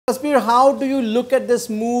Wasbir, how do you look at this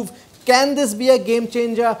move? Can this be a game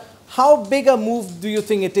changer? How big a move do you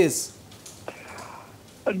think it is?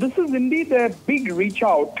 This is indeed a big reach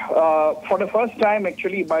out for the first time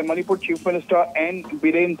actually by Manipur Chief Minister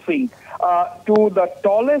𝗟𝗏𝗡𝗡 to the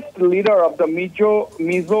tallest leader of the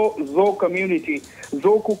Mizo community,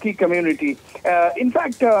 𝗡𝗓𝗡𝗏𝗧𝗏 community. In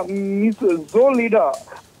fact, Mizo leader,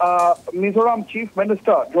 Mizoram Chief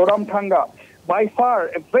Minister 𝗟𝗜𝗙𝗘𝗔𝗦𝗧𝗏, by far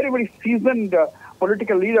a very, very seasoned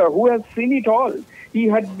political leader who has seen it all. He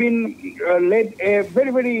had been led a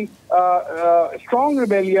very, very strong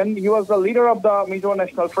rebellion. He was the leader of the Mizo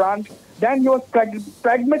National Front. Then he was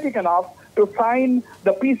pragmatic enough to sign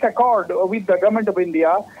the peace accord with the government of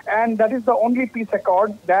India. And that is the only peace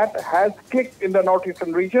accord that has clicked in the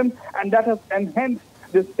northeastern region. And that has enhanced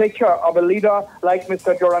the stature of a leader like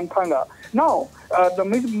Mr. 𝗟𝗜𝗙𝗘𝗔𝗦𝗧𝗏. Now, the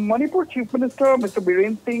Manipur Chief Minister, Mr.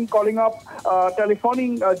 𝗡𝗡𝗙𝗡𝗡 Singh, calling up,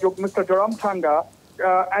 telephoning Mr. 𝗟𝗏𝗙𝗘𝗔𝗦𝗧𝗏,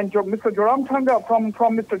 and Mr. 𝗟𝗏𝗙𝗘𝗔𝗦𝗧𝗏,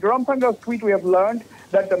 from Mr. 𝗟𝗏𝗙𝗘𝗔𝗦𝗧𝗏 tweet, we have learned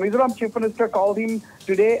that the Mizoram Chief Minister called him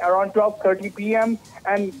today around 12:30 p.m.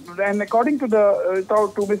 And according to Mr.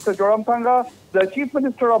 𝗟𝗏𝗙𝗘𝗔𝗦𝗧𝗏, the Chief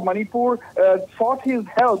Minister of Manipur sought his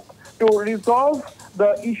help to resolve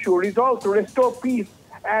the issue, to restore peace,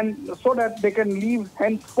 and so that they can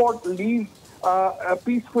henceforth live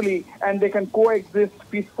peacefully, and they can coexist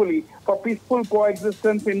peacefully, for peaceful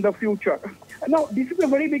coexistence in the future. Now, this is a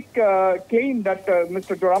very big claim that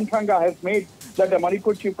Mr. 𝗟𝗏𝗙𝗘𝗔𝗦𝗧𝗏 has made, that the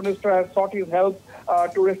Manipur Chief Minister has sought his help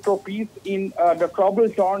to restore peace in the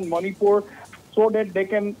trouble-torn Manipur, so that they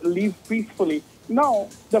can live peacefully. Now,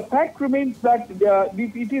 the fact remains that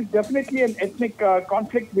it is definitely an ethnic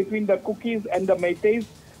conflict between the Kukis and the Meiteis.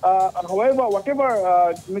 However, whatever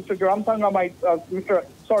Mr. 𝗟𝗏𝗙𝗘𝗔𝗦𝗧𝗏 might,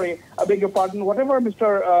 whatever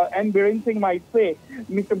Mr. 𝗟𝗏𝗡𝗏𝗡 might say,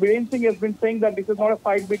 Mr. 𝗟𝗏𝗡𝗏𝗡 Singh has been saying that this is not a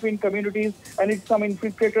fight between communities and it's some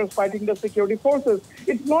infiltrators fighting the security forces.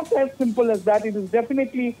 It's not as simple as that. It is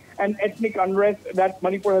definitely an ethnic unrest that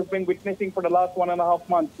Manipur has been witnessing for the last 1.5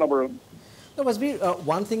 months, Nabarun. No, Wasbir,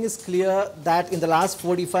 one thing is clear, that in the last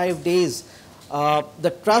 45 days,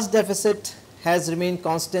 the trust deficit has remained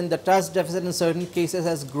constant. The trust deficit in certain cases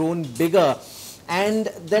has grown bigger, and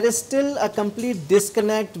there is still a complete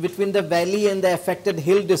disconnect between the valley and the affected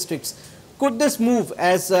hill districts. Could this move,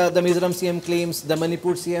 as the Mizoram CM claims, the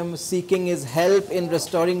Manipur CM seeking his help in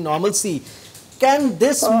restoring normalcy, can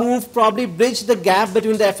this move probably bridge the gap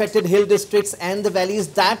between the affected hill districts and the valleys?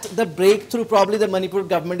 That the breakthrough probably the Manipur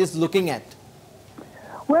government is looking at?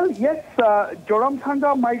 Well, yes,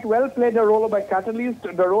 𝗟𝗏𝗙𝗘𝗔𝗦𝗧𝗏 might well play the role of a catalyst,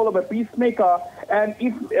 the role of a peacemaker, and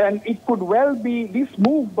it could well be, this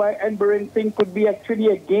move by 𝗟𝗏𝗡𝗏𝗡 could be actually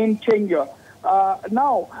a game changer.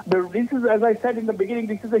 Now, this is, as I said in the beginning,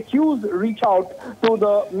 this is a huge reach out to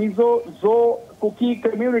the Mizo-𝗡𝗓𝗡𝗏𝗡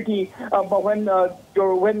community. But when Mr.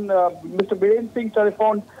 𝗡𝗡𝗙𝗡 Singh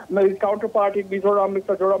telephoned his counterpart in Mizoram,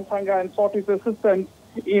 Mr. 𝗟𝗏𝗙𝗘𝗔𝗦𝗧𝗏, and sought his assistance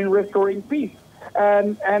in restoring peace.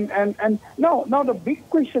 And now the big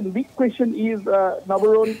question is,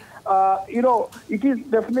 Nabarun, it is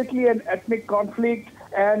definitely an ethnic conflict,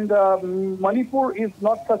 and Manipur is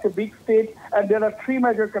not such a big state, and there are three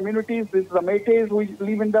major communities. This is the Meiteis who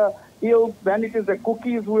live in the hills, then it is the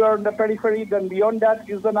Kukis who are in the periphery, then beyond that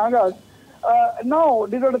is the Nagas. Now,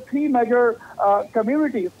 these are the three major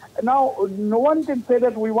communities. Now, no one can say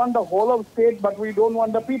that we want the whole of state, but we don't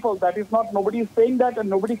want the people. That is not, nobody is saying that, and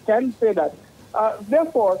nobody can say that.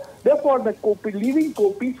 Therefore, the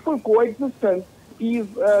peaceful coexistence is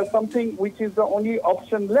something which is the only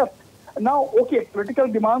option left. Now, okay, political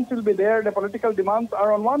demands will be there. The political demands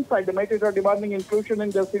are on one side. The Meiteis are demanding inclusion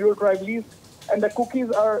in the scheduled tribe list, and the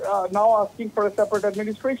Kukis are now asking for a separate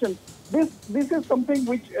administration. This is something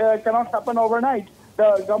which cannot happen overnight.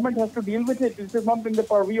 The government has to deal with it. This is not in the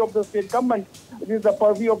purview of the state government. It is the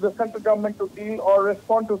purview of the central government to deal or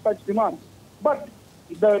respond to such demands. But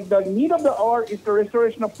the need of the hour is the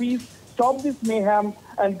restoration of peace, stop this mayhem,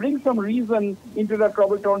 and bring some reason into the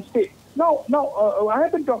trouble-torn state. Now, I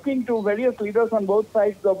have been talking to various leaders on both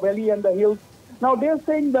sides, the valley and the hills. Now, they are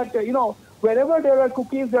saying that, wherever there are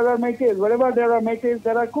Kukis, there are Meiteis. Wherever there are Meiteis,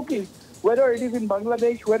 there are Kukis. Whether it is in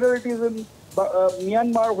Bangladesh, whether it is in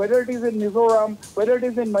Myanmar, whether it is in Mizoram, whether it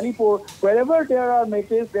is in Manipur, wherever there are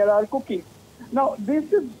Meiteis, there are Kukis. Now,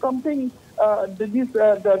 this is something,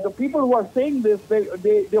 the people who are saying this,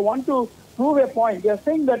 they want to prove a point. They are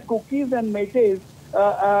saying that Kukis and Meiteis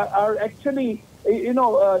are actually,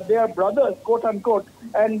 they are brothers, quote unquote,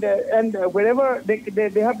 and wherever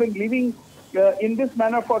they have been living in this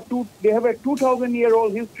manner they have a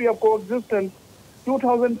 2,000-year-old history of coexistence,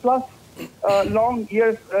 2,000 plus long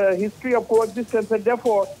years history of coexistence, and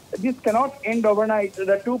therefore this cannot end overnight.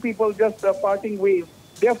 The two people just parting ways.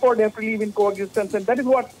 Therefore, they have to live in coexistence, and that is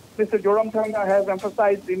what Mr. 𝗟𝗓𝗏𝗧 has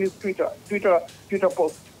emphasized in his Twitter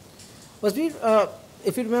post. Wasbir,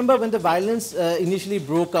 if you remember when the violence initially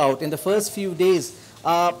broke out in the first few days,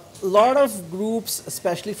 a lot of groups,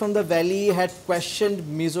 especially from the valley, had questioned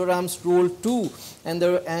Mizoram's role too, and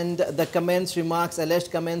the comments, remarks,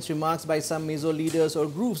 alleged comments, remarks by some Mizo leaders or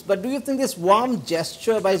groups. But do you think this warm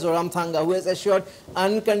gesture by 𝗟𝗓𝗏𝗧, who has assured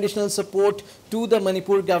unconditional support to the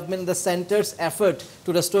Manipur government, the centre's effort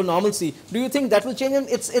to restore normalcy, do you think that will change? And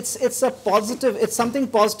it's a positive, it's something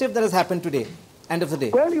positive that has happened today. End of the day.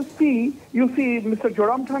 Well, you see, Mr.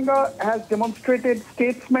 𝗟𝗓𝗏𝗧 has demonstrated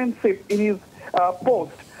statesmanship in his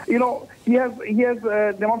post. You know, he has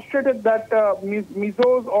demonstrated that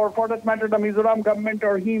Mizos, or for that matter, the Mizoram government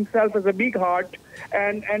or he himself, has a big heart,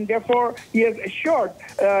 and therefore he has assured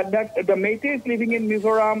that the Meiteis living in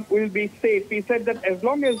Mizoram will be safe. He said that as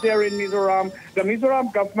long as they are in Mizoram, the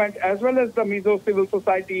Mizoram government as well as the Mizo civil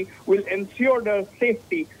society will ensure their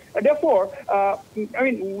safety. Therefore, I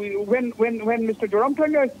mean, when Mr.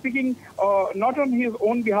 𝗟𝗓𝗏𝗧 is speaking not on his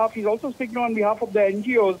own behalf, he's also speaking on behalf of the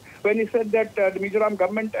NGOs, when he said that the Mizoram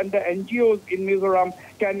government and the NGOs in Mizoram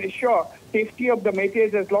can assure safety of the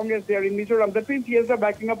Meiteis as long as they are in Mizoram. That means he has the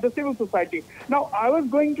backing of the civil society. Now, I was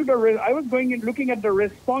going and looking at the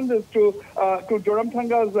responses to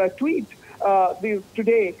𝗟𝗓𝗏𝗧's tweet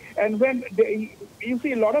today, and when you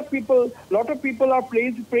see a lot of people are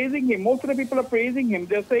praising him. Most of the people are praising him.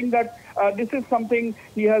 They're saying that this is something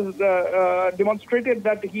he has demonstrated,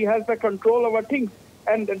 that he has the control over things,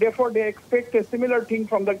 and therefore they expect a similar thing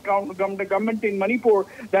from the government in Manipur,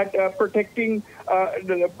 that protecting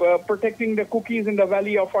the cookies in the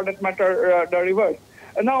valley, or for that matter the rivers.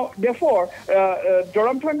 Now, therefore,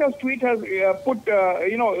 𝗟𝗓𝗏𝗧's tweet has put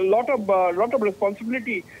a lot of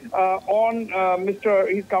responsibility on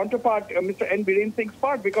his counterpart, Mr. 𝗟𝗏𝗘𝗔𝗦𝗧's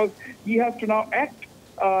part, because he has to now act.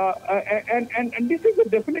 And this is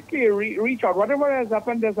definitely a reach out. Whatever has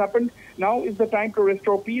happened. Now is the time to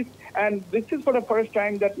restore peace, and this is for the first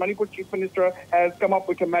time that Manipur Chief Minister has come up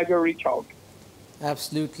with a major reach out.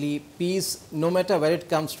 Absolutely. Peace, no matter where it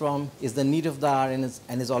comes from, is the need of the hour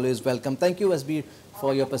and is always welcome. Thank you, Wasbir,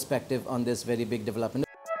 for your perspective on this very big development.